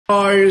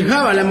வாழ்க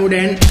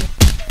வளமுடன்.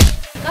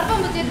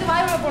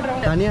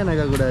 தனியா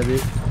நகை கூடாது,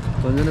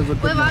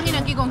 கொஞ்சம் வாங்கி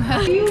நக்கிக்கோங்க.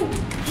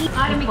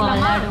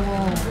 ஆரம்பிக்கலாமா?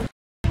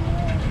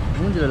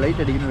 மூஞ்சில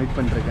லைட் அடிக்கணும் வெயிட்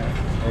பண்ணிருக்கேன்.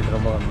 லைட்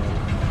ரொம்ப வரணும்.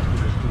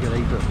 இங்க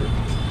லைட் வருது.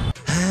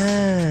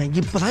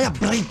 இப்பதான்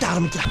பிரைட்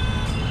ஆரம்பிக்கலாம்.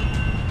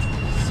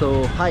 ஸோ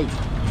ஹாய்,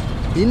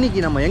 இன்னைக்கு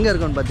நம்ம எங்க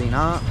இருக்கோம்னு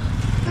பார்த்தீங்கன்னா,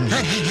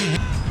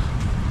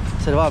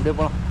 சரி வா அப்படியே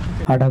போகலாம்.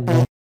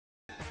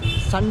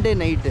 சண்டே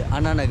நைட்டு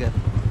அண்ணா நகர்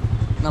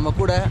நம்ம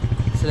கூட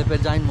சில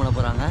பேர் ஜாயின் பண்ண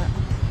போகிறாங்க.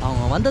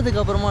 அவங்க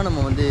வந்ததுக்கப்புறமா நம்ம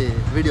வந்து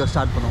வீடியோ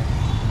ஸ்டார்ட் பண்ணுவோம்.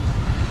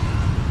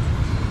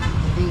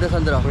 இந்த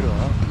சந்திரா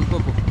போயிடுவோம். இப்போ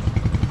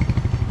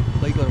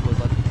பைக் வரும்போது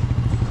பார்த்து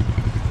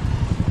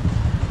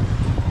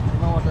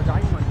இவன் ஒருத்தர்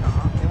ஜாயின் பண்ணிட்டான்.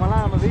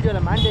 இவன்லாம் நம்ம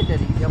வீடியோவில்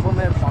மேண்டேட்டரி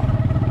எப்போவுமே இருப்பான்,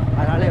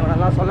 அதனால்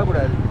இவனெல்லாம்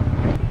சொல்லக்கூடாது.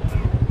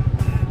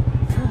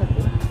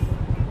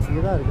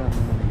 இங்கே தான்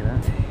இருக்கான்னு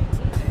நினைக்கிறேன்.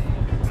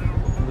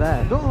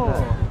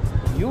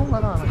 இவங்க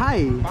தான்.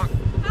 ஹாய்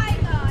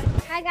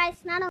ஹாய் गाइस,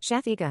 நானும்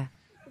Shathiga.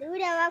 இந்த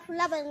வீடியோவை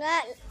ஃபுல்லா பாருங்க.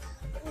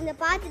 இந்த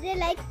பார்த்துட்டு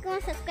லைக்கும்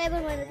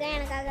சப்ஸ்கிரைபர் பண்ணுங்க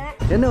எனக்காக.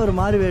 என்ன ஒரு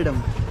மாறு வேடம்.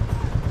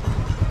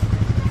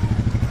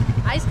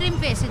 ஐஸ்கிரீம்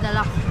ஃபேஸ்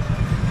இதெல்லாம்.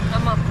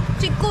 ஆமா,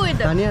 சிக்கு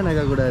இது. தனியா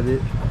நகை கூடாது,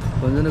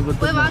 கொஞ்சம்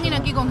கொடுத்து வாங்கி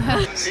நக்கிக்கோங்க.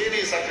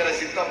 சீனி சக்கரை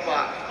சித்தப்பா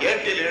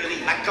ஏட்டில் எழுதி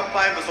நக்கப்பா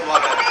என்று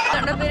சொல்வாங்க.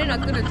 கடை பேரே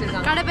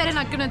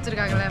நக்குன்னு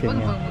வச்சிருக்காங்களே.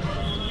 போங்க.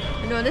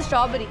 இது வந்து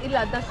ஸ்ட்ராபெரி. இல்ல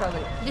அதான்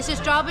strawberry. This is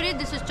strawberry,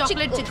 this is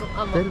chocolate chiku.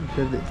 ஆமா.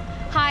 தெரியுது.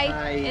 ஹாய்.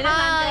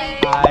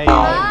 ஹாய்.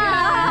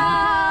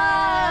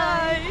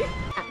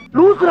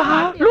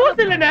 லூஸ்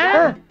இல்லனே,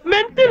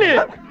 மென்டல்.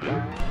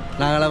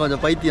 நாங்களாம்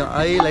கொஞ்சம் பைத்தியம்.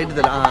 ஐ லைட்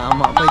தெரியல.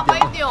 ஆமா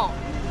பைத்தியம்.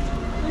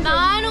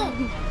 நானும்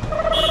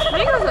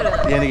நீங்க சொல்லுங்க.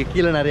 எனக்கு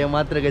கீழே நிறைய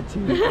மாத்திரை கட்சி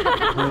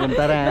உங்களுக்கு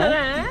தரேன்.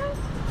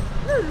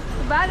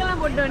 பேக்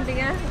எல்லாம் போட்டு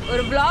வந்துட்டீங்க.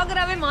 ஒரு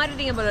vlogger-ஆவே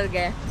மாறிட்டீங்க போல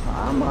இருக்கே.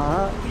 ஆமா,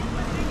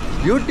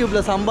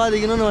 யூடியூப்ல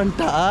சம்பாதிக்கணும்னு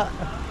வந்துட்டா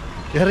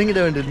இறங்கிட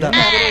வேண்டியதுதான்.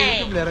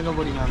 யூடியூப்ல இறங்க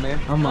போறீங்க.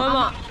 ஆமா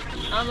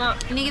ஆமா,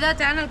 இன்னைக்கு தான்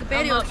சேனலுக்கு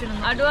பேர்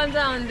யோசிச்சணும்.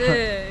 அட்வான்ஸா வந்து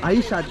ஐ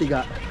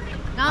ஷாத்திகா,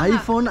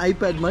 ஐபோன்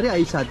ஐபேட் மாதிரி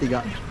ஐ ஷாத்திகா.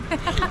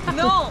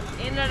 நோ,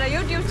 என்னோட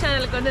யூடியூப்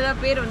சேனலுக்கு வந்து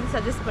ஏதாவது பேர் வந்து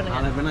சஜஸ்ட் பண்ணுங்க.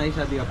 நான் இப்ப ஐ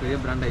ஷாத்திகா பெரிய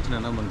பிராண்ட்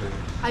ஆயிடுச்சுன்னா என்ன பண்றது?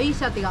 ஐ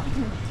ஷாத்திகா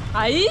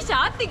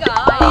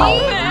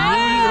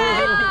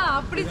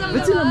அப்படி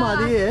வச்சுலமா சொல்லுங்க.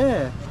 அதையே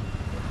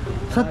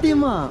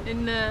சத்தியமா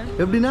என்ன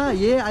எப்படின்னா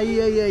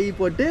ஏஐஐஐ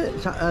போட்டு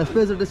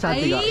ஸ்பேஸ் விட்டு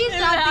ஷாத்திகா.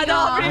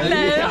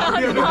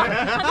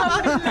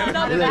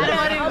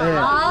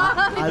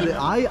 அது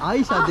ஐ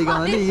ஷாத்திகா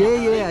வந்து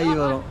ஏஏஐ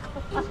வரும்.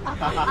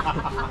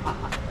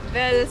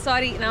 வெல்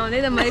சாரி, நான் வந்து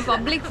இந்த மாதிரி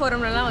பப்ளிக்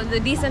ஃபோரம்லலாம் வந்து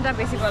டீசெண்டா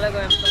பேசி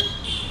பழகுவேன்.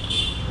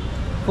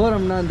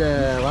 ஃபோரம்னா அந்த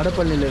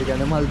வடபழனியில் இருக்கு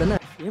அந்த மாதிரி தானே.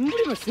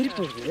 எப்படி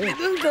சிரிப்பு வருது?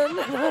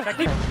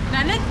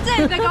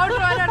 நினைச்சேன் இந்த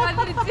கவுண்டர் வர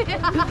வந்துருச்சு.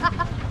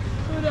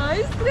 ஒரு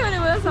ஐஸ்கிரீம்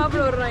வேணுமா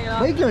சாப்பிட வர்றாங்களா?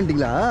 பைக்ல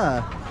வந்துட்டீங்களா?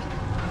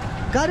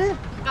 கார்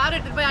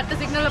எடுத்து போய் அடுத்த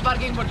சிக்னல்ல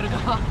பார்க்கிங்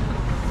போட்டுருக்கோம்.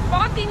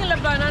 பார்க்கிங்ல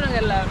பிளானா நாங்க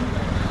எல்லாரும்.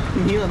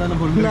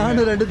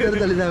 நானும் 2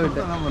 பேர் தள்ளி தான்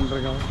விட்டேன்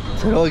பண்றேன்.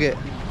 சரி ஓகே,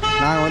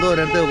 நாங்கள் வந்து ஒரு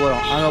இடத்துக்கு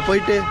போகிறோம். அங்கே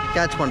போயிட்டு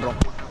கேட்ச் பண்ணுறோம்.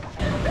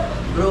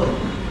 ப்ரோ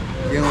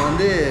இவங்க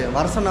வந்து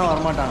வருஷம்னா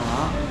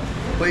வரமாட்டாங்கன்னா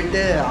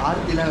போயிட்டு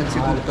ஆர்த்திலாம் வச்சு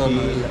கொடுத்து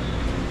வரணும். இல்லை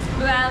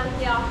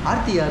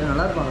ஆர்த்தி யாரு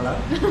நல்லா இருப்பாங்களா?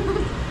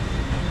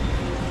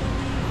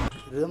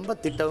 ரொம்ப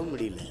திட்டவும்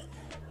முடியல.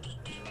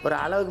 ஒரு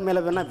அளவுக்கு மேலே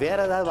வேணா வேற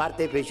ஏதாவது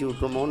வார்த்தையை பேசி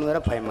விட்டுருமோன்னு வேற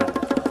பயமா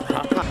இருக்கு.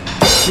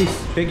 Please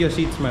take your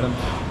seeds madam.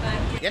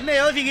 என்ன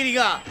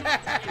யோசிக்கிறீங்க?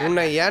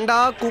 உன்னை ஏன்டா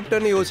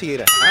கூப்பிட்டேன்னு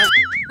யோசிக்கிறேன்.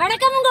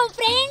 வணக்கம் உங்க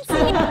ஃப்ரெண்ட்ஸ்.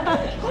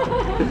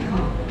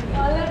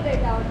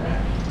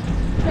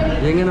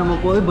 எங்க நம்ம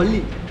போய்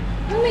பள்ளி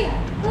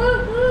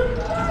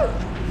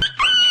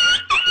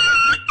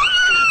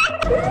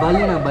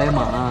பள்ளினா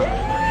பயமா?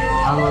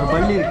 அங்கே ஒரு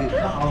பள்ளி இருக்கு.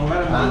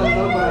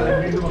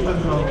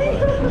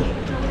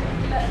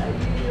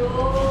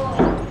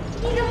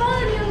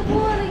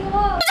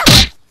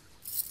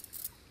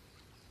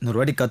 இன்னொரு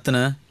வாட்டி கத்துன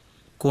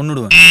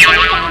கொன்னுடுவேன்.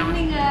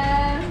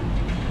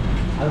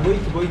 அது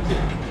போயிடுச்சு.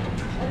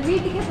 அது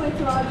வீட்டுக்கே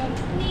போயிச்சு. வாங்க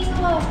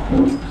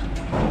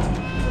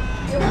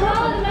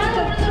எவ்வளவு மேல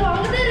வந்து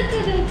அங்க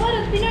இருக்குது. பாரு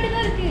பின்னாடி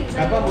தான் இருக்கு.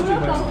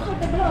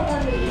 கம்ஃபர்ட்டபிளா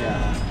உட்கார்ந்திருக்கீங்க.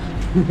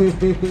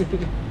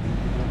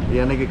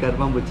 எனக்கு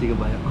கர்ப்பாம்பூச்சிக்கு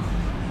பயம்.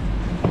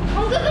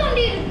 அங்க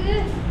தாண்டி இருக்கு.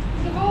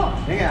 இங்க போ.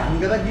 ஏங்க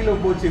அங்க தான் கீழ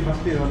போச்சு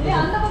ஃபர்ஸ்ட் வந்து.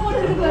 அந்த பக்கம்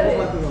இருக்கு பாரு.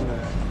 பாத்துக்கோங்க.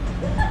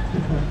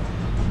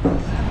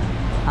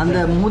 அந்த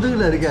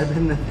முதுகுல இருக்கு. அது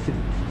என்ன?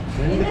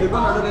 2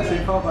 பேரும் நடுவுல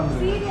சேஃபா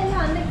பண்ணுங்க. சீரியல்ல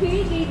அந்த கிளி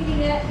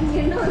கேக்குறீங்க. இங்க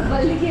என்ன ஒரு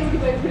பல்லிக்கு எப்படி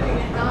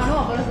பயப்படுறீங்க? நானும்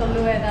அப்புறம்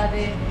சொல்லுவேன்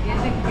ஏதாவது.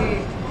 எனக்கு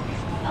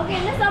ஓகே,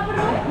 என்ன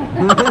சாப்பிடுறோம்?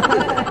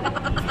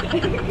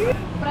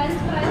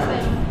 ஃப்ரெஞ்ச் ஃப்ரைஸ்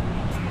வேணும்.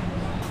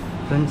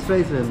 ஃப்ரெஞ்ச்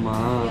ஃப்ரைஸ் வேணுமா?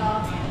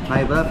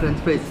 நான் இப்போ தான்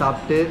ஃப்ரெஞ்ச் ஃப்ரைஸ்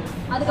சாப்பிட்டு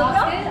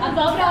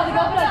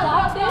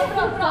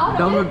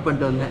டவுன்லோட்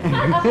பண்ணிட்டு வந்தேன்.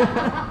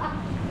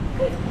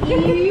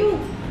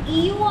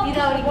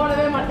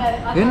 போடவே மாட்டாரு.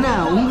 என்ன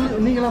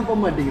நீங்களாம் போக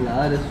மாட்டீங்களா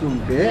ரெஸ்ட்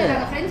ரூமுக்கு?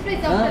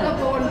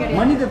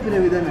 மனித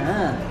பிறவி தானே,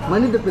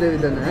 மனித பிறவி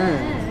தானே.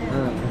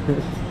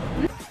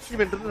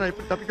 நான்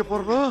எப்படி தப்பிக்க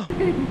போறோம்?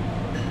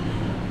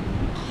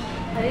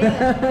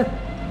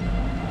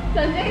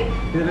 சஞ்சய்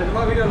இது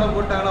ரெண்டுமா வீடியோலாம்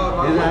போட்டாங்களா ஒரு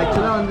இது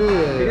ஆக்சுவலாக வந்து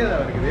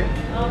இருக்குது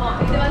ஆமா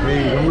இது வந்து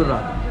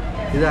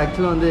இது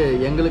ஆக்சுவலாக வந்து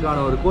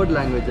எங்களுக்கான ஒரு கோட்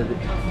லாங்குவேஜ் அது.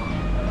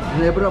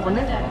 இது எப்படிடா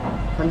பண்ணு?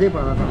 சஞ்சய்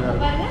பண்ண தான் சொன்னாரு.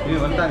 இது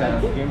வந்துட்டாங்க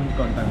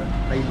கேமுக்கு வந்துட்டாங்க.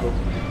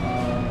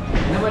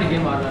 என்ன மாதிரி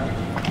கேம் ஆடலாம்?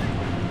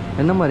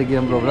 என்ன மாதிரி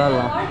கேம் ப்ரோ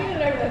விளாடலாம்?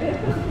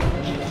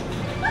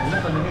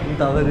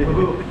 தவறு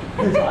ப்ரோ.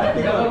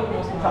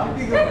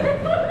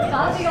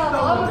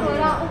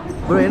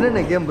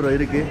 என்னென்ன கேம் ப்ரோ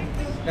இருக்கு?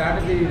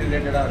 ஸ்ட்ராட்டஜி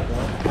ரிலேட்டடாக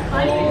இருக்கும்.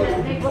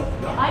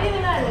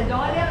 அறிவுனா இல்லை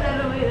ஜாலியாக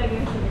விளையாடுற மாதிரி ஏதாவது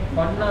கேம்ஸ் இருக்கு.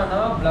 பண்ணானா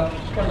பிளக்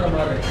பண்ணுற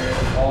மாதிரி இருக்கு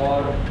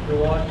ஆர் டு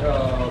வாட்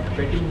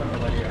பெட்டிங் பண்ணுற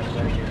மாதிரி அந்த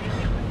மாதிரி கேம்.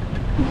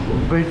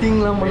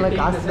 பெட்டிங்லாம் பண்ணல,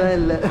 காசு தான்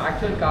இல்லை.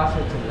 ஆக்சுவல் காசு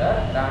வச்சுல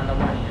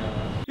ரேண்டமாக நீங்கள்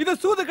இது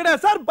சூது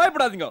கிடையாது சார்,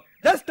 பயப்படாதீங்க.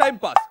 Just time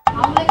pass.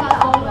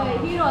 அவங்க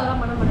ஹீரோ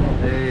அதெல்லாம் பண்ண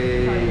மாட்டாரு.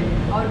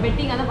 அவர்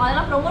பெட்டிங்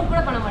அதெல்லாம் ப்ரோமோட்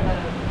கூட பண்ண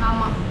மாட்டாரு.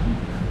 ஆமா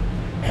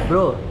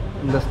ப்ரோ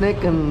இந்த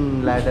ஸ்னேக் அண்ட்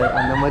லேடர்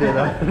அந்த மாதிரி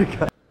ஏதாவது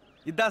இருக்கா?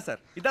 இதான்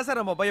சார்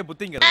நம்ம பையன்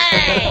புத்திங்க.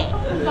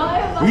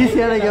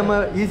 ஈஸியான கேம்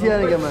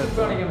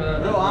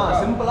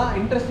சிம்பிளா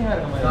இன்ட்ரெஸ்டிங்கா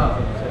இருக்க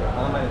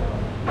மாதிரி.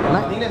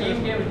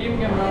 டீம்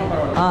கேம்னாலும்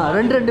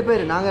பரவாயில்ல. ரெண்டு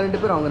பேர், நாங்கள் 2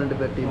 பேர், அவங்க 2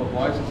 பேர் டீம்.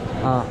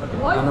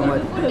 அந்த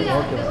மாதிரி.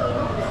 ஓகே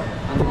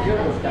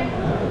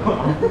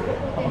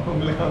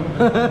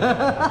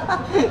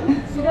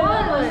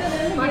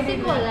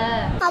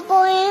அப்போ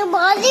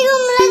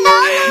பாதிக்கும்ல.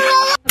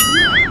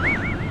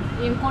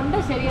 என் கொண்டை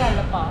சரியா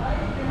இல்லப்பா.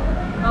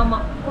 ஆமா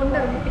கொண்டை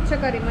ரொம்ப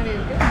பிச்சைக்காரி மாதிரி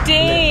இருக்கு.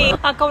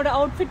 அக்காவோட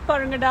அவுட்ஃபிட்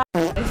பாருங்கடா.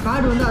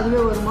 கார்டு வந்து அதுவே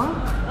வருமா?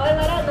 அது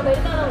வர அந்த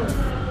வெயிட்டான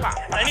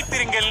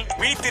தனித்திருங்கள்,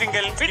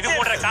 விழித்திருங்கள், இது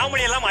போன்ற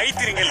காமெடி எல்லாம்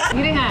அழித்திருங்கள்.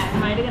 இருங்க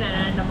நான் எடுக்கிறேன்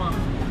ரேண்டமா.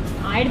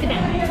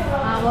 எடுத்துட்டேன்.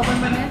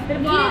 ஓபன் பண்ணு.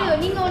 திரும்ப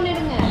நீங்க ஒன்னு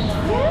எடுங்க.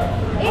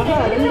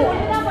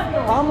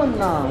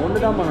 ஆமாண்ணா, ஒன்று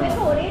தான்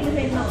பண்ணணும். ஒரே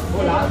டிசைன் தான்.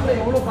 லாஸ்ட்ல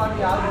எவ்வளவு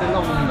பாருங்க யாருக்கு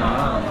எல்லாம் பண்ணுங்க.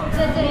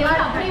 சரி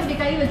அப்படியே இப்படி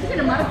கை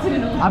வச்சுட்டு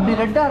மறைச்சிடணும். அப்படி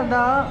ரெட்டாக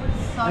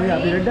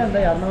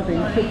இருந்தால் யாருன்னா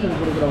இன்ஸ்ட்ரக்ஷன்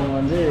கொடுக்குறவங்க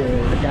வந்து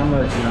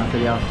கேமரா வச்சுக்கலாம்.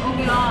 சரியா?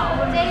 ஓகேவா?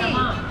 சரி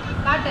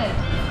காட்டு.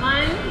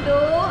 1 2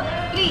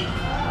 3.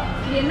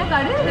 இது என்ன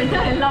கார்டு? ரெட்டா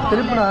எல்லாம்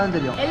திருப்பினா தான்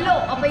தெரியும். எல்லோ.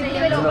 அப்ப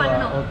இப்படி வெச்சு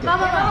பண்ணனும். வா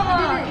வா வா.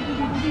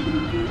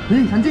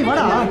 ஏய் சஞ்சய்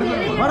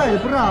வாடா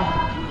எப்படிடா?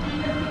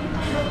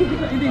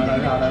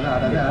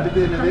 அடுத்து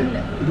என்னது?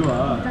 இதுவா?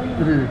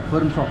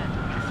 ஒரு நிமிஷம்.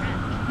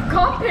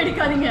 காப்பி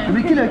அடிக்காதீங்க.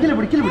 இப்படி கீழே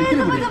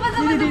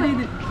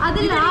அது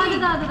இல்ல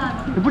அதுதான்.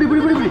 இப்படி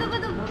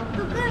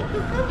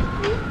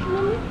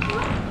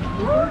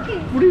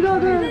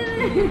புடிடாத.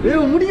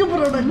 ஏய் முடிக்க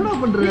போறடா, என்னடா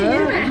பண்ற?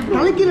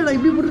 தலைக்கீழடா,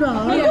 இப்படி புடிடா.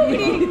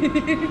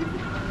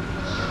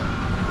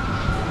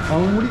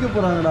 அவங்க முடிக்க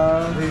போறாங்கடா.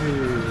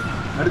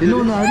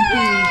 இன்னொன்னு அடுத்து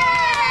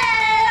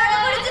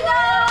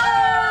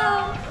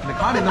இந்த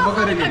கார்டு இந்த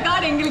பக்கம் இருக்கு. இந்த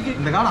கார்டு எங்களுக்கு.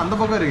 இந்த கார்டு அந்த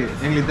பக்கம் இருக்கு.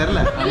 எங்களுக்கு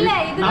தெரியல. இல்ல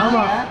இது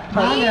ஆமா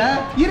பாருங்க.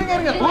 இருங்க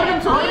ஒரு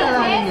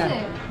நிமிஷம்.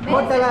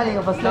 போட்டலா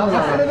நீங்க ஃபர்ஸ்ட்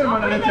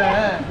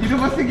நினைச்சேன். இது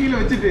ஃபர்ஸ்ட் கீழ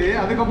வச்சிட்டு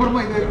அதுக்கப்புறமா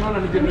இது இருக்கணும்னு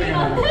நினைச்சிட்டு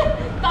இருக்கேன்.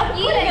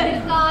 கீழ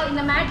இருக்கா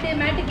இந்த மேட்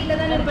கீழ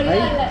தான் இருப்பீங்க.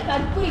 இல்ல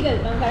தற்குறிகள்.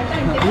 நான் கரெக்ட்டா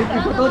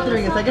இப்போ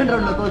தோத்துருவீங்க. செகண்ட்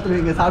ரவுண்ட்ல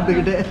தோத்துருவீங்க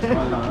சாப்பிட்டுக்கிட்டு.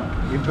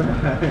 இப்போ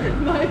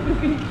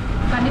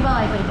கண்டிப்பா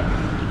வாய்ப்பு இருக்கு.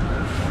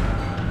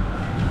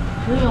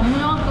 ஏய்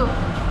அம்மாக்கு.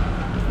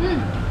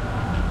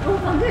 ஓ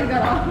வந்து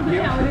இருக்காரா?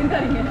 அவர்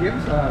இருக்காருங்க.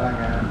 கேம்ஸ்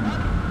வராங்க.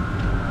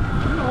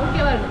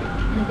 ஓகேவா இருக்கு.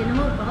 எனக்கு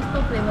என்னமோ ஒரு பாஸ்தா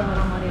ஃப்ளேவர்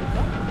வர மாதிரி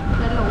இருக்கு.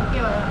 தெரியல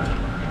ஓகேவா.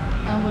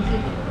 நான்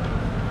முடிச்சிட்டு.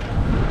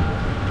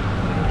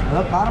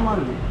 அதான் காரமா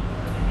இருக்கு.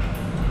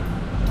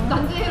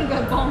 சஞ்சய்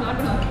இருக்காரு பாவம்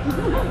காட்டுங்க.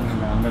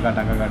 அங்க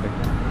காட்டு.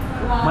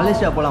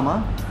 மலேசியா போலாமா?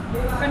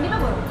 கண்டிப்பா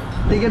போறோம்.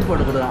 டிக்கெட்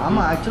போட்டு கொடுறேன்.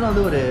 ஆமா ஆக்சுவலா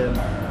வந்து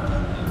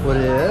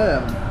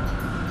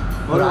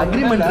ஒரு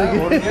அக்ரிமெண்ட் இருக்கு.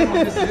 ஒரு கேம்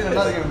வந்து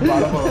ரெண்டாவது கேம்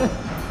பாட போறோம்.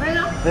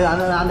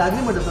 அந்த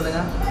அக்ரிமெண்ட்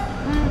சொல்லுங்க.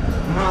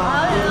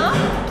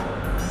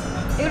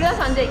 இவர்தான்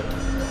சஞ்சய்.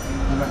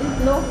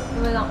 நோ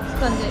இவர்தான்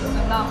சஞ்சய்.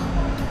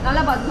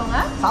 நல்லா பார்த்துக்கோங்க.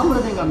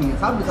 சாப்பிட்றதையும் காமிங்க.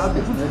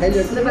 சாப்பிட்டு கையில்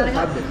எடுத்து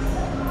சாப்பிட்டு.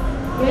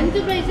 எந்த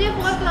பிரைஸே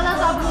ஃபோர்க்ல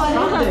தான்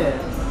சாப்பிடுவாங்க.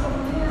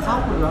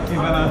 சாப்பிடுறோம்.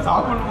 இப்போ நான்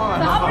சாப்பிடணுமா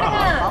சாப்பிடுங்க.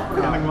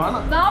 எனக்கு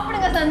வேணாம்.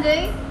 சாப்பிடுங்க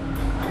சஞ்சய்.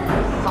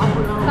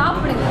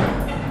 சாப்பிடுங்க.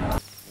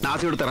 நான்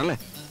ஆசை எடுத்து தரேன்ல.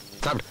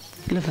 சாப்பிடு.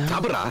 இல்ல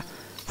சாப்பிடுறா.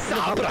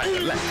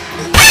 சாப்பிடுறாங்கல்ல.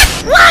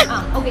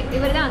 ஓகே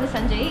இவர்தான் வந்து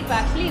சஞ்சய். இப்போ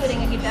ஆக்சுவலி இவர்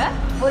எங்க கிட்ட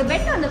ஒரு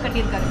பெட் வந்து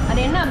கட்டியிருக்காரு. அது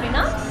என்ன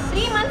அப்படின்னா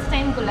 3 months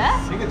டைம்குள்ள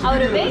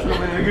அவர் வெயிட்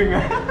இருக்குங்க.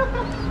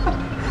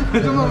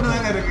 நிஜமா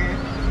அப்படிதாங்க இருக்கு.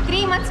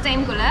 3 months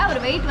டைம்குள்ள அவர்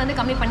வெயிட் வந்து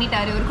கம்மி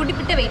பண்ணிட்டாரு. ஒரு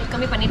குட்டிப்பிட்ட வெயிட்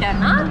கம்மி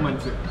பண்ணிட்டாருன்னா 2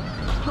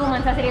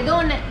 months சரி ஏதோ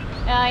ஒன்று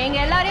எங்க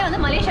எல்லாரையும்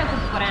வந்து மலேசியா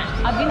கூப்பிட்டு போறேன்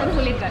அப்படின்னு வந்து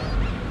சொல்லியிருக்காரு.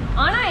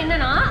 ஆனா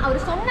என்னன்னா அவர்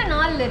சொன்ன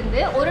நாள்ல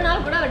இருந்து ஒரு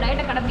நாள் கூட அவர்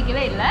டயட்டை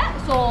கடைபிடிக்கவே இல்லை.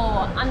 ஸோ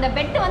அந்த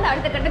பெட் வந்து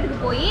அடுத்த கட்டத்துக்கு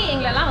போய்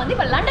எங்களெல்லாம் வந்து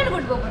இப்போ லண்டன்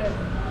கூட்டு போக போறாரு.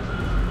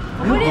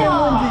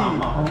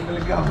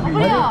 அவங்களுக்கு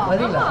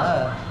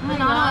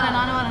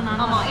நானும் வரேன்.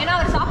 ஆமா ஏன்னா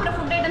அவர் சாப்பிட்ற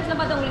ஃபுட் ஐட்டம்ஸ்லாம்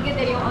பார்த்தா உங்களுக்கே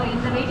தெரியும். அவர்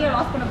இந்த வெயிட்டே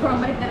லாஸ் பண்ண போற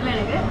மாதிரி தெரியல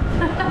எனக்கு.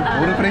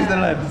 ஒரு பிரைஸ்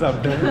தான் எடுத்து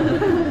சாப்பிட்டேன்.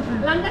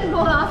 லண்டன்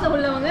போக ஆசை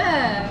உள்ளவங்க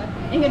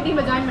எங்க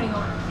டீமை ஜாயின்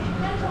பண்ணிக்கோங்க.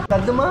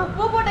 கத்துமா?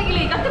 பூ போட்ட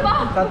கிளி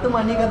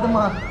கத்துமா. நீ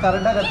கத்துமா.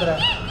 கரெக்டா கத்துற.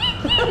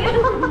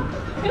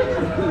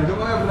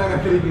 இதுவே அப்படிதான்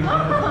கத்துறீங்க.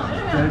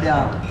 சரியா?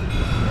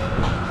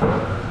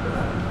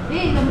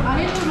 ஏய் இந்த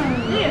அரையல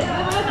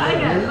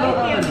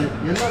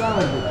எல்லோ தான்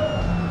வருது.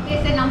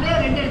 சரி நம்மளே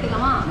ஒரு ரெட்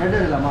எடுத்துக்கலாமா? ரெட்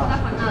எடுக்கலாமா?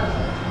 அதான் பண்ணாரு.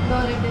 இதோ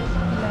ரெட்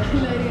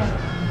இல்ல இல்ல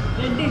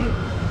ரெட் இது.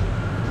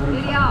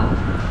 சரியா?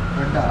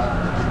 ரெட்டா?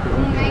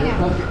 வைங்க.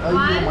 ஓகே. ஐயோ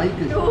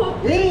மைக்.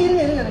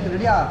 இருங்க எனக்கு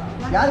ரெடியா?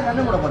 யார்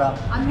கண்ணு மூட போறா?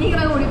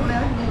 நீங்களே ஓடி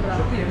போறாரு.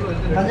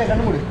 சஞ்சய்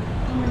கண்ணு மூடு.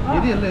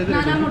 எது இல்ல எது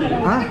நான்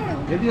மூடுறேன்.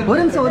 ஒரு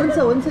நிமிஷம்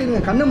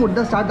இருங்க. கண்ணை மூடி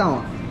தான் ஸ்டார்ட்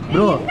ஆகும்.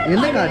 ப்ரோ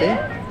என்ன கார்டு?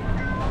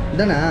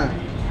 இதானே?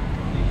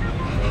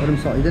 ஒரு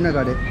நிமிஷம் இது என்ன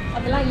கார்டு?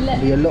 அதெல்லாம் இல்ல.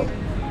 இது எல்லோ.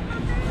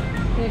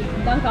 சரி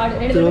இதான் கார்டு.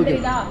 ரெடி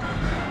தெரியுதா?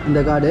 இந்த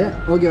கார்டு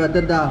ஓகே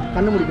வந்துட்டா?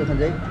 கண்ணு முடிக்க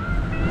சஞ்சய்.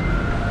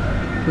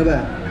 ஓகே.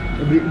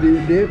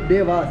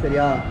 டேவா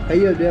சரியா?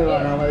 கையை டேவா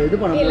நான் இது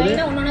பண்ணும்போது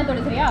லைனா ஒண்ணா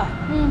தொடு சரியா?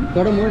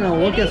 தொடமும்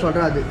நான் ஓகே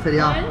சொல்றேன் அது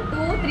சரியா? 1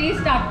 2 3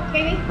 ஸ்டார்ட்.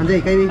 கைவி.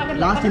 சஞ்சய் கைவி.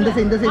 லாஸ்ட் இந்த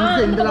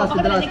லாஸ்ட்.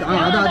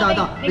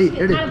 அதான். டேய்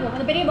எடு.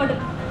 அந்த பெரிய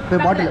பாட்டில்.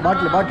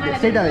 பாட்டில்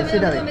ஸ்ட்ரைட்டாவே.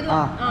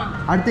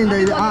 அடுத்து இந்த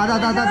இது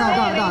அதான்.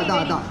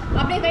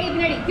 அப்படியே கை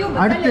பின்னாடி கியூப்.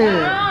 அடுத்து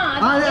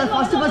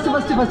ஃபர்ஸ்ட்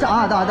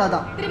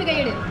அதான். திருப்பி கை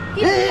எடு.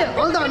 ஏய்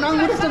அவ்வளவுதான் நாங்க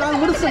முடிச்சிட்டோம்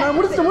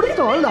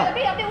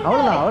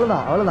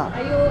அவ்வளவுதான்.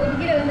 ஐயோ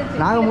இங்க வந்துச்சு.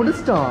 நாங்க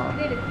முடிச்சிட்டோம்.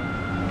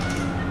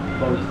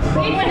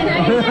 வெயிட் பண்ணுங்க.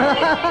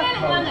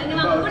 வாங்க இங்க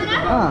வாங்க கொடுங்க.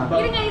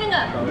 இருங்க.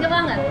 இங்க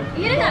வாங்க.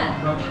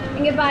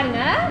 இங்க பாருங்க.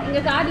 இங்க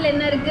கார்டுல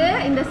என்ன இருக்கு?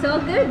 இந்த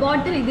சர்க்கிள்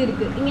பாட்டில் இது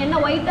இருக்கு. இங்க என்ன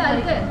ஒயிட்டா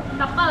இருக்கு?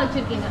 தப்பா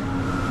வச்சிருக்கீங்க.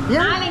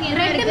 மேல இங்க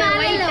ரெட்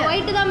மேல இல்ல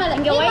ஒயிட் தான் மேல.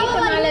 இங்க ஒயிட்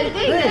மேல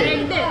இருக்கு. இங்க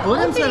ரெட். ஒரு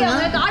நிமிஷம்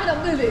அந்த கார்டு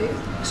தப்புது.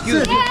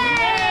 Excuse me.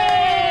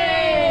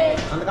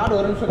 அந்த கார்டு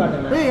ஒரு நிமிஷம்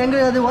காட்டுங்க. ஏய் எங்க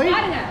அது ஒயிட்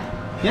பாருங்க.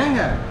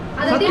 ஏங்க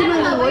சத்தியமா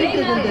இந்த ஒயிட்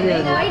இருக்குன்னு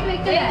தெரியாது. ஒயிட்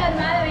வைக்கல. அது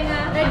மேல வைங்க.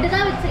 ரெட்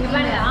தான்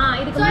வச்சிருக்கீங்க.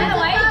 இதுக்கு மேல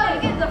ஒயிட்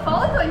இருக்கு. இந்த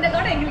ஃபவுல் இந்த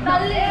கார்டு எங்களுக்கு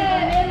தள்ளு.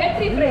 Get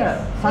refresh.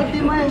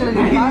 சத்தியமா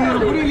எங்களுக்கு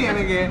புரியல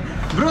எனக்கு.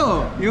 ப்ரோ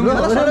இவங்க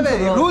எல்லாம் சொல்லவே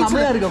ரூல்ஸ்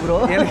இருக்கு ப்ரோ.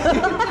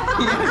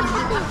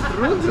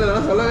 ரூல்ஸ்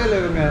எல்லாம் சொல்லவே இல்லை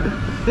இவங்க.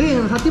 ஏய்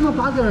சத்தியமா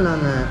பார்க்கல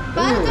நாங்க.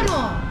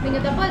 பார்க்கணும். நீங்க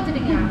தப்பா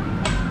வச்சிட்டீங்க.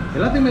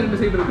 எல்லாத்தையுமே ரெண்டு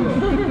சைடு இருக்கும்.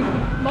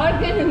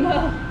 வார்க்கேன் இருந்தா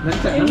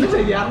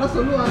நினைச்சேன் யாரா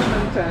சொல்லுவாங்கன்னு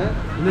நினைச்சேன்.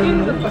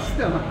 இது ஃபர்ஸ்ட்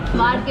ஆனா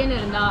வார்க்கேன்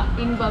இருந்தா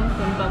இன்பம்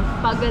துன்பம்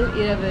பகல்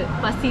இரவு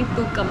பசி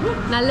தூக்கம்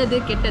நல்லது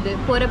கெட்டது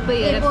பொறுப்பு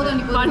இறப்பு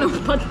பணம்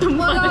பத்தும்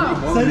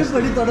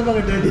சரிப்படி தொடர்பாக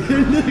இருக்கும்.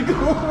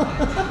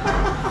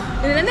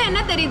 இதுல இருந்து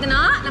என்ன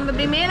தெரியுதுன்னா நம்ம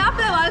இப்படி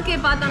மேலாப்புல வாழ்க்கையை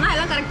பார்த்தோம்னா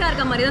எல்லாம் கரெக்டா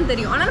இருக்க மாதிரி தான்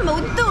தெரியும். ஆனா நம்ம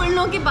உத்து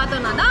உள்நோக்கி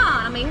பார்த்தோம்னா தான்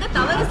நம்ம எங்க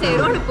தவறு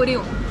செய்யறோம்னு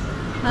புரியும்.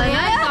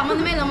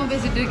 சம்பந்தமே இல்லாம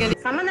பேசிட்டு இருக்கேன்.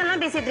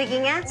 சம்பந்தம்லாம் பேசிட்டு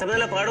இருக்கீங்க.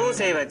 சம்பந்தம்ல பாடவும்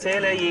செய்வேன்.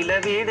 சேலையில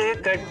வீடு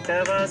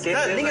கட்டவா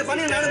நீங்க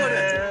பண்ணி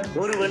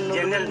ஒருவன்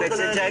ஜன்னல்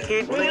வச்ச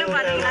ஜாக்கெட்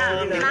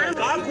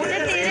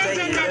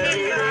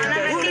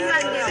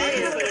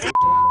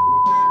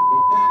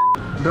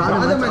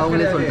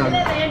அவங்களே சொல்லிட்டாங்க.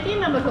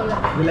 டீம் நம்பர் சொல்ல.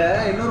 இதுல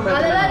இன்னொரு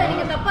அதெல்லாம்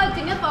நீங்க தப்பா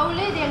வச்சீங்க.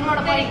 பவுலே இது என்னோட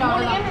பாயிண்ட்.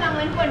 ஒரு கேம் நாங்க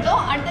வின்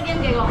பண்ணிட்டோம். அடுத்த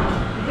கேம் கேட்கலாம்.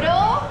 ப்ரோ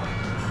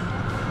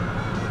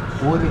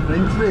ஒரு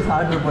ஃப்ரெஞ்ச் ஃப்ரைஸ்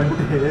ஆர்டர்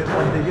பண்ணிட்டு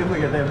அந்த கேம்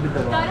கேட்டா எப்படி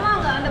தருவாங்க?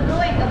 தருவாங்க. அந்த ப்ரோ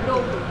எங்க ப்ரோ.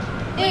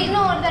 ஏய்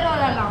இன்னும் ஒரு தடவை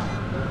விளையாடலாம்.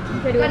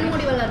 சரி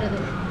கண்மூடி விளையாடுறது.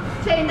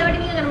 சரி இந்த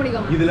வாட்டி நீங்க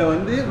கண்டுபிடிக்கோங்க. இதுல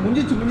வந்து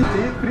முஞ்சிச்சு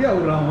ஃப்ரீயா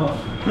விடுறாமா.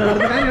 நான்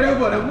அடுத்த டைம் எடுக்க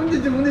போறேன்.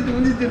 முஞ்சிச்சு.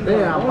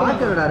 ஏய் நான்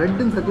பார்க்கறடா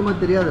ரெட்னு சத்தியமா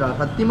தெரியாதுடா.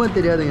 சத்தியமா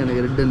தெரியாதுங்க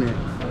எனக்கு ரெட்னு.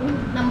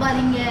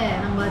 நம்பாதீங்க.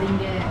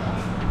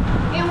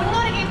 ஏன்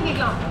முன்னொரு கேம்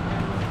கேட்கலாம்.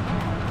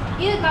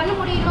 இது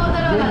கண்மூடி இன்னொரு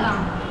தடவை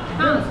விளையாடலாம்.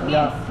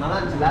 நல்லா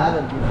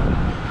இருந்துச்சு.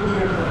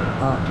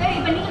 சரி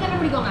இப்போ நீங்க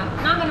கண்டுபிடிக்கோங்க.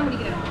 நான்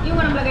கண்டுபிடிக்கிறேன்.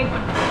 இவங்க நம்மள கைட்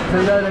பண்ணுங்க.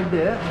 ரெட்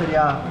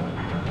சரியா?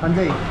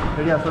 சஞ்சய்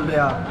ரெடியா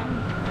சொல்றியா?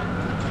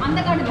 அந்த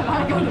கார்டு வேற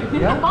கார்டு.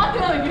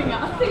 பாத்துல வைக்கிறீங்க.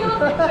 அஸ்திகம்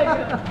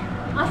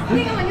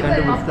வந்து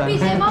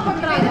அபிஷேகமா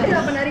பண்றாங்க.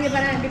 அப்ப நிறைய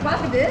பேர் இப்படி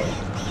பாக்குது.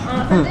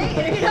 சஞ்சய்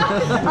ரெடியா?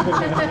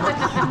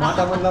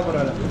 மாட்டாம தான்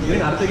பரவாயில்ல.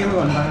 இருங்க அடுத்த கேம்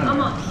வந்தாங்க.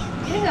 ஆமா.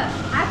 இருங்க.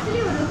 एक्चुअली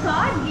ஒரு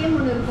கார்டு கேம்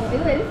ஒன்னு இருக்கும்.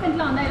 இது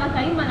எலிஃபென்ட்ல வந்தா எல்லாம்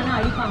கை மேலனா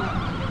அடிப்பாங்க.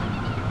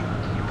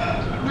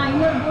 நான்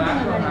இன்னொரு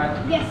போடுறேன்.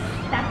 எஸ்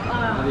தட்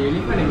அது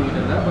எலிஃபென்ட்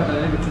எங்கிட்ட பட்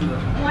அதே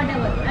வெச்சிருந்தோம்.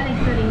 வாட்டெவர் அது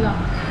எடுத்துறீங்களா?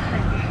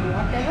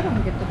 வாட்டெவர்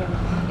நமக்கு எடுத்துறோம்.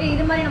 ஏய்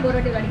இது மாதிரி நம்ம ஒரு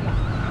வாட்டி விளையாடலாம்.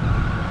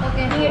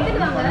 ஓகே நீங்க எடுத்து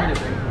வாங்க.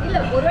 இல்ல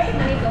ஒரு வாட்டி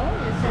நினைக்கிறோம்.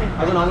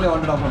 அது நாங்களே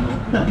வாண்டடா பண்ணோம்.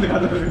 அந்த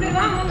கார்டு சரி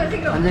வாங்க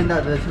சீக்கிரம். சஞ்சய் இந்த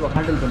அதை வச்சு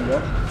ஹேண்டில் பண்ணுங்க.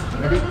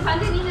 ரெடி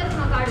சஞ்சய் நீங்க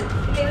எடுத்து கார்டு.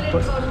 இல்ல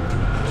எவ்வளவு எடுத்து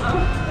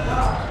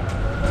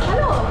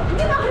ஹலோ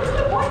இங்க நான்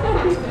வந்து போட்டேன்.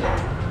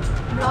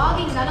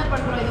 vlogging தான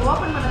பண்றோம். இது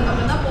ஓபன் பண்ணதுக்கு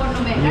அப்புறம் தான்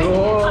போடணுமே.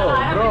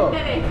 ப்ரோ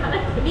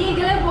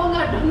நீங்களே போங்க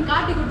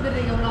காட்டி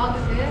கொடுத்துறீங்க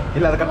vlogக்கு.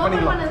 இல்ல அத கட் ஓபன்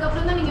பண்ணிக்கலாம். பண்ணதுக்கு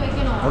அப்புறம் தான் நீங்க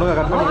வைக்கணும். ஒழுங்கா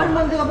கட் ஆன் பண்ணிக்கலாம்.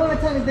 பண்ணதுக்கு அப்புறம்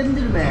வச்சா எனக்கு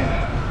தெரிஞ்சிருமே.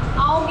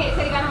 ஓகே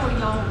சரி காண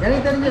முடியலாம். எனக்கு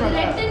இது தெரிஞ்சிரும்.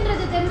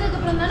 ரெட்ன்றது தெரிஞ்சதுக்கு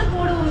அப்புறம் தான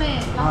போடுவோமே.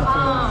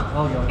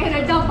 ஓகே ஏ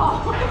ரெட்டா பா.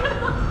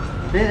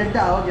 டேய்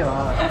ரெட்டா ஓகேவா?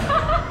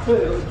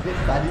 சரி.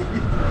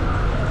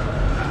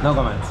 No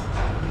comments.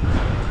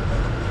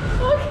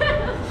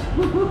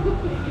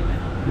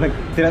 லைக்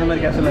தெரியாத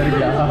மாதிரி கேஷுவலா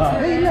இருக்கியா?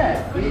 ஏய் இல்ல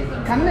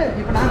கண்ணு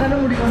இப்போ நான் கண்ணு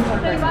முடிக்கணும்னு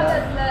சரி சொல்றேன்.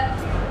 பாத்தல.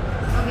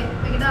 ஓகே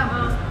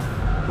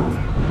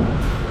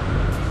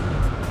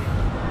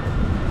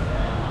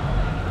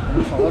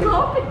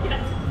வைக்கடா.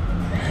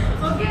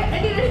 ஓகே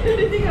ரெடி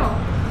சீக்கிரம்.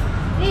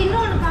 ஏய்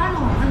இன்னொன்னு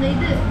காணோம். அந்த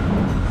இது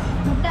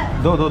முட்டை.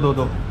 தோ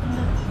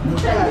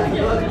முட்டை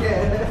ஓகே.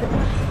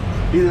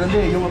 இது வந்து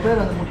இவங்க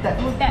பேர் வந்து முட்டை.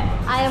 முட்டை.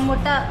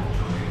 முட்டை.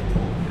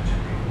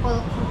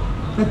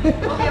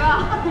 ஓகேவா?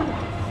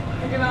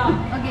 ஓகேவா?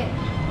 ஓகே.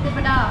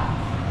 இப்படா.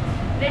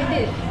 ரெட்.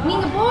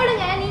 நீங்க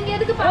போடுங்க. நீங்க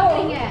எதுக்கு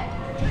பாக்குறீங்க?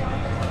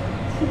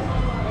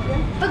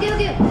 Okay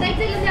okay. ரைட்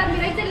சைடுல இருந்து ஆரம்பி.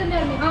 ரைட் சைடுல இருந்து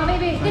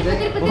ஆரம்பி.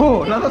 திருப்பி. ஓ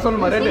நான் தான்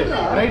சொல்லுமா ரெட்.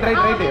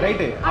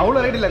 ரைட்.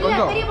 அவ்வளோ ரைட் இல்ல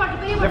கொஞ்சம்.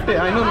 லெஃப்ட்.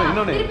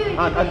 இன்னொன்னு.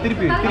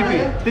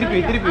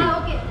 திருப்பி.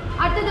 ஓகே.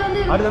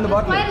 அடுத்து வந்து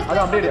பாட்டில். அது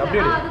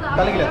அப்படியே.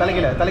 தலைகீழ.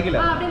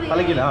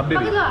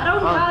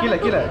 அப்படியே.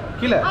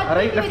 கீழ.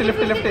 Right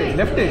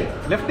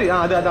left.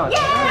 அது அதான்.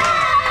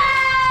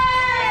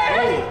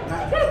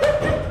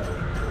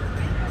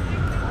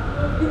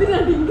 இது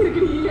நான் இங்க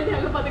இருக்கடி இல்லடி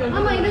அங்க பாத்துக்கலாம்.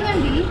 ஆமா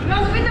இதுதான்டி.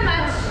 நாங்க வின் தி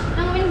மேட்ச்.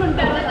 நாங்க வின்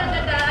பண்ணிட்டோம்.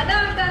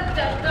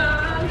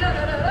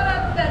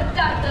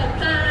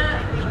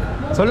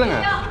 சொல்லுங்க.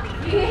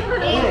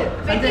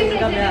 சஞ்சய்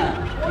இருக்காங்க.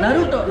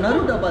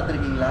 நருட்டோ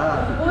பாத்திருக்கீங்களா?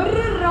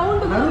 ஒரு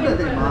ரவுண்ட் நருட்டோ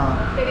தெரியுமா?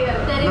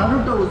 தெரியாது.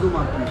 Naruto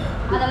Uzumaki.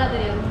 அதெல்லாம்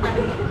தெரியாது.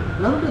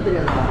 நருட்டோ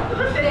தெரியாதா?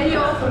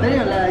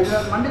 தெரியும்ல. இது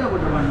மண்டையில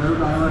போட்டுருவாங்க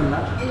நருட்டோ அந்த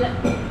மாதிரி இல்ல.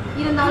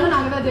 இருந்தாலும்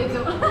நாங்க தான்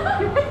ஜெயிச்சோம்.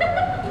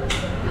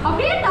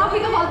 அப்படியே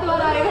டாபிக்க பார்த்து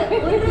வராங்க.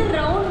 ஒரு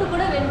ரவுண்ட்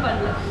கூட வின்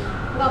பண்ணல.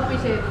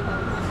 அப்ரிஷியேட்.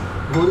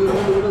 ஒரு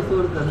ரவுண்ட் கூட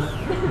சோறு தரல.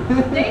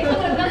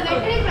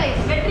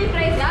 வெற்றி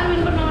பிரைஸ் யார்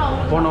வின் பண்ணாங்களோ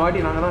அவங்க. போன வாட்டி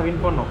நாங்க தான்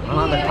வின் பண்ணோம். ஆனா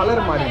அந்த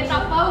கலர் மாறி.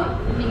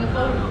 நீங்க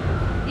போடணும்.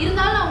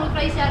 இருந்தாலும் அவங்களுக்கு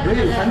பிரைஸ் யார் ஏய்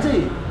கொடுக்கல?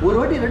 சஞ்சய் ஒரு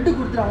வாட்டி ரெட்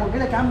கொடுத்துட்டு அவங்க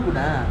கையில கேம் கூட.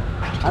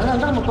 அதனால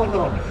தான் நம்ம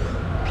தோக்குறோம்.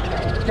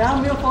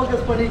 கேமையும்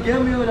ஃபோக்கஸ் பண்ணி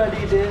கேமையும்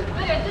விளையாடிட்டு.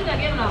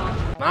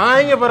 நான்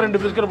இங்க பாரு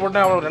 2 பிஸ்கட்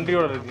போட்டேன் அவ்வளவு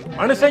நன்றியோட இருக்கு.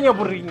 மனுஷங்க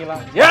போடுறீங்களா?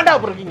 ஏன்டா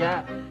போடுறீங்க?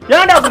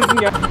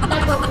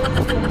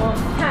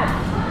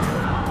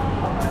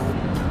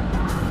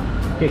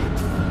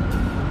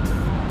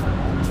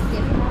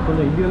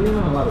 கொஞ்சம் இது வந்து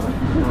நல்லா இருக்கும்.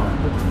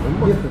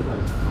 ரொம்ப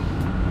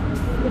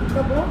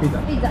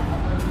பீட்சா.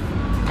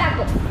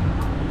 டாக்கோ.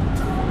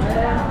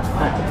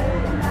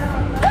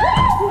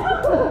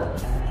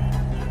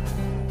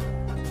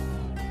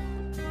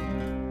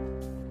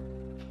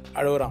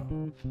 அழுகுறான்.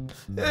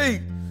 ஏய்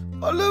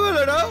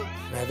அழுவலடா.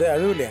 அது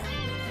அழுவலையா?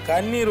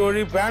 கண்ணீர்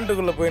ஒழி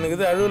பேண்ட்டுக்குள்ள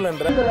போயினுக்குது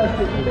அழுவலன்ற.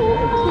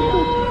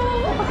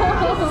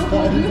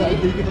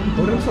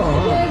 ஒரு நிமிஷம்.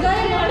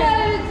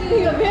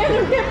 நீங்க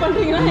வேணும்னே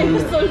பண்றீங்களா என்ன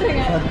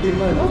சொல்றீங்க?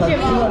 சத்தியமா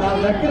நான்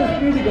வைக்கிற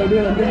ஸ்பீடுக்கு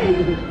அப்படியே வந்து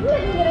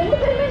நீங்க ரெண்டு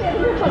பேருமே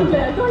எதுவுமே பண்ணல.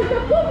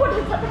 பூ போட்டு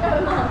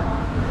சட்டக்காரனா.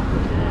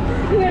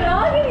 நீங்க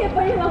ராகினிய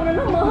பழி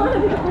வாங்கணும்னா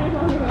மகாநதியை பழி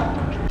வாங்குங்க.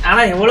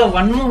 ஆனா எவ்வளவு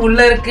வன்மம் உள்ள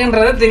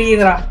இருக்குன்றத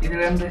தெரியுதுடா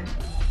இதுல இருந்து.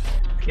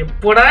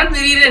 எப்போடா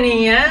தெரியல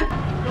நீங்க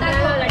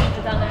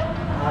அடிச்சுட்டாங்க.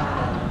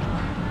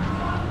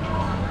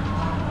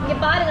 இங்க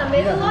பாருங்க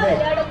மெதுவா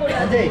விளையாட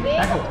கூடாது.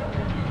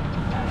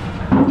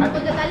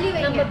 கொஞ்சம் தள்ளி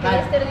வைங்க. நம்ம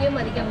பேசுறதையும்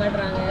மதிக்க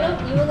மாட்டாங்க.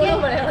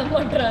 இவங்களும் விளையாட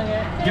மாட்டாங்க.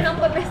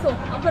 நம்ம பேசுவோம்.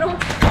 அப்புறம்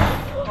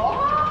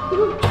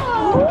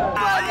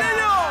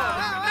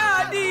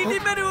அடி இடி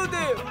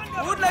பெறுவது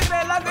ஊர்ல இருக்கிற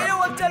எல்லா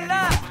கையும் வச்சல்ல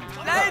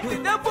லைட்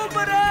இந்த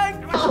பூப்பறேன்.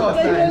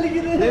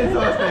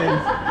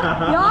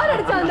 யார்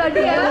அடிச்சா அந்த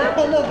அடியை?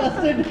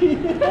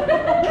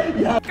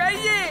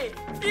 கையே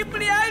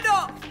இப்படி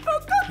ஆயிடும்.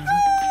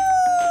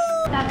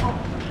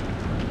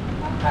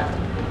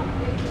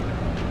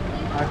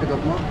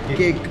 அதுக்கப்புறம்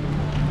கேக்.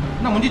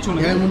 நான் முஞ்சி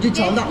சொல்லுங்க.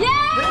 முஞ்சிச்சு அவ்வளோதான்.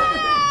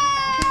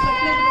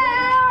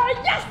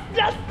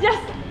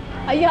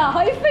 ஐயா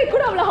ஹைஃபை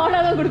கூட அவ்வளோ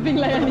ஹார்டாக தான்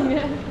கொடுப்பீங்களா நீங்க?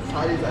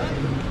 சாரி.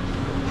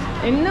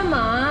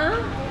 என்னம்மா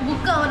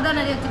புக் அவர் தான்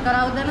நிறைய வச்சிருக்காரு.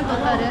 அவர் தானே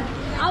தோத்தாரு.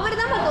 அவர்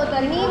தான்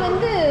தோத்தாரு. நீ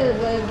வந்து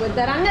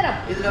ரன்னர் அப்.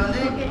 இதுல வந்து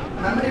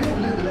மெமரி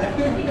ஃபுல் இதுல.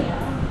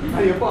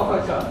 அது எப்போ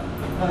ஆஃபாச்சா?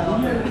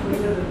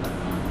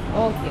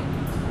 Okay.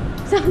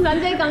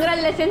 Sanjay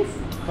congratulations.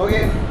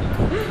 Okay.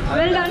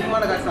 Well done.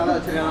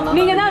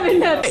 நீங்க தான்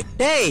வின்னர்.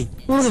 டேய்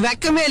உங்களுக்கு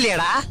வெக்கமே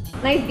இல்லையாடா?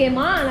 நைஸ்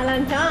கேமா? நல்லா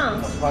இருந்துச்சா?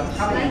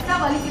 லைட்டா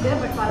வலிக்குது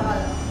பட்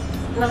பரவாயில்ல.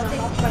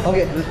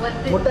 ஓகே.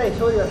 முட்டை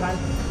show your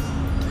hand.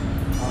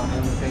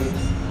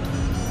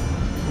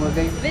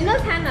 Okay.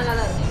 Winners hand நல்லா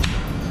தான் இருக்கு.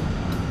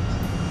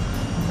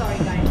 Sorry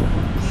guys.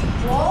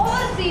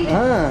 Over scene.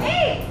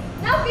 ஏய்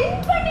நான் வின்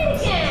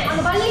பண்ணிருக்கேன்.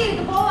 அங்க வலி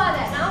இருக்கு போவாத.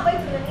 நான்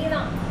பயப்படுறேன் நீ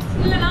தான்.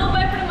 இல்ல நான்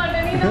பயப்பட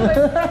மாட்டேன். நீ தான்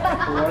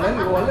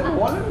பயப்பட.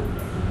 ஒலன்.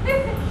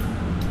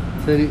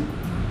 சரி.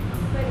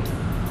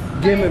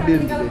 கேம் எப்படி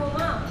இருந்துச்சு?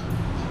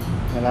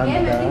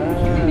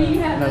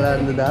 நல்லா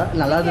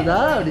இருந்ததா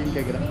அப்படின்னு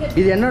கேட்குறேன்.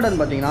 இது என்ன இடம்னு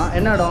பார்த்தீங்கன்னா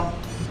என்ன இடம்?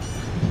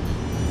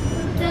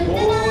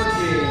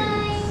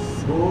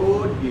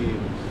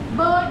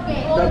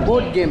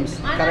 போர்ட் கேம்ஸ்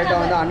கரெக்டாக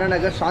வந்து அண்ணா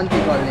நகர் சாந்தி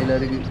காலனியில்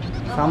இருக்குது.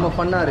 செம்ம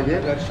ஃபன்னாக இருக்குது.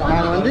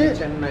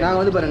 நாங்கள்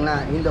வந்து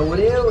பாருங்களேன் இந்த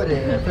ஒரே ஒரு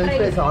ஃப்ரெஞ்ச்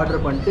ஃப்ரைஸ்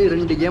ஆர்டர் பண்ணிட்டு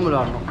 2 கேம்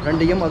விளாடணும்.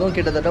 2 கேம் அதுவும்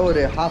கிட்டத்தட்ட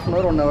ஒரு ½ அன்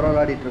ஹவர் 1 ஹவர்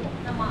விளையாடிட்டு இருக்கோம்.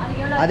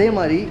 அதே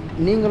மாதிரி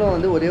நீங்களும்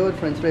வந்து ஒரே ஒரு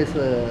ஃப்ரெஞ்ச் ஃப்ரைஸ்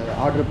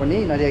ஆர்டர் பண்ணி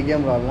நிறைய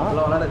கேம் விளாடலாம்.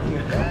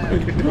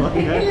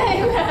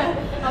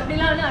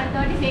 அப்படிலாம் வந்து அடுத்த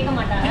வாட்டி சேர்க்க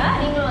மாட்டாங்க.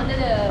 நீங்களும் வந்து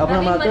அப்போ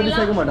நம்ம அடுத்த வாட்டி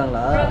சேர்க்க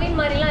மாட்டாங்களா? பிரவீன்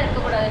மாதிரிலாம்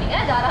இருக்கக்கூடாது.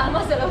 நீங்கள்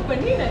தாராளமாக செலவு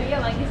பண்ணி நிறைய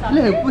வாங்கி இல்லை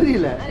சாப்பிடுங்க.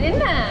 புரியல.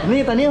 என்ன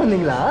நீங்கள் தனியாக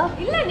வந்தீங்களா?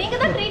 இல்லை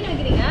நீங்கள் தான் ட்ரீட்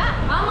வைக்கிறீங்க.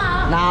 ஆமா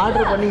நான்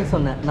ஆர்டர் பண்ணிக்க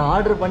சொன்னேன்.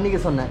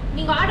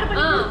 நீங்கள் ஆர்டர்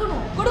பண்ணி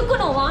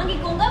கொடுக்கணும்.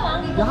 வாங்கிக்கோங்க.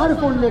 யார்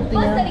ஃபோனில்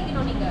எடுத்தீங்க?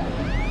 அடிக்கணும் நீங்கள்.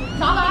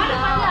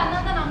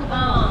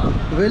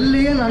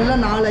 வெளியே நல்லா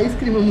 4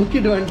 ஐஸ்கிரீம்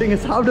முக்கிட்டு வந்துட்டு இங்க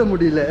சாப்பிட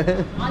முடியல.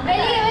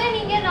 வெளியவே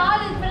நீங்க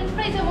 4 ஃப்ரெஞ்ச்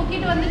ஃப்ரைஸ்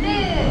முக்கிட்டு வந்துட்டு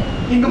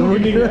இங்க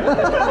முடியல.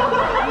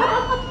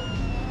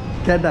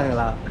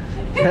 கேட்டாங்களா?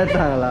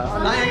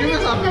 நான் எங்கேயுமே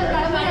சாப்பிட்டேன்.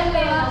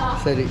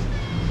 சரி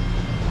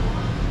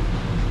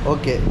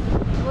ஓகே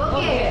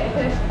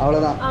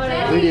அவ்வளோதான்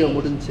வீடியோ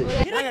முடிஞ்சுச்சு.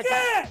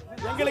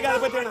 எங்களுக்கு அதை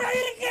பத்தி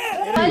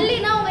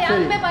பள்ளினா உங்க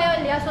யாருமே பயம்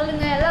இல்லையா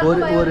சொல்லுங்க. எல்லாரும்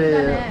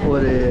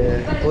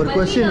ஒரு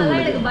क्वेश्चन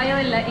உங்களுக்கு. எனக்கு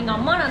பயம் இல்ல. எங்க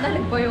அம்மா நான் தான்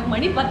எனக்கு பயம்.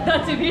 மணி 10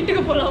 ஆச்சு,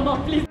 வீட்டுக்கு போலாமா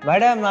ப்ளீஸ்?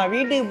 மேடம் நான்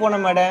வீட்டுக்கு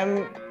போனேன் மேடம்.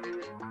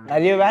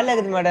 நிறைய வேலை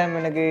இருக்குது மேடம்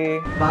எனக்கு.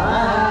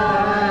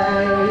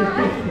 பாய்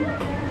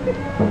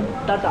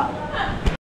டாடா.